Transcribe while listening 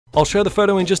I'll show the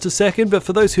photo in just a second, but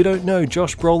for those who don't know,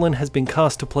 Josh Brolin has been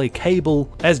cast to play Cable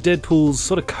as Deadpool's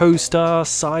sort of co-star,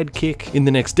 sidekick in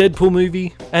the next Deadpool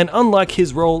movie. And unlike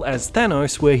his role as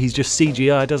Thanos, where he's just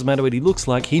CGI, doesn't matter what he looks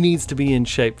like, he needs to be in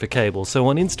shape for Cable. So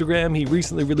on Instagram, he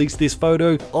recently released this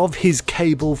photo of his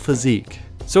Cable physique.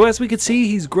 So as we can see,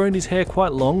 he's grown his hair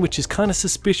quite long, which is kind of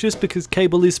suspicious because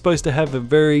Cable is supposed to have a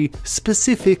very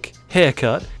specific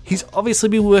haircut. He's obviously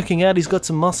been working out, he's got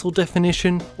some muscle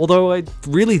definition, although I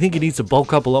really think he needs to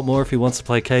bulk up a lot more if he wants to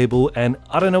play Cable, and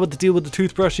I don't know what the deal with the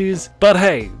toothbrush is, but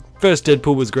hey, first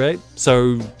Deadpool was great,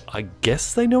 so I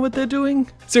guess they know what they're doing?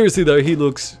 Seriously though, he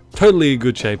looks totally in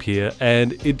good shape here,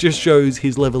 and it just shows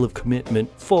his level of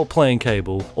commitment for playing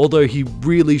Cable, although he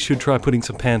really should try putting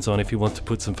some pants on if he wants to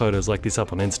put some photos like this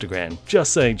up on Instagram.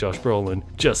 Just saying, Josh Brolin,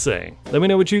 just saying. Let me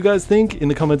know what you guys think in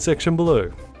the comment section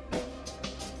below.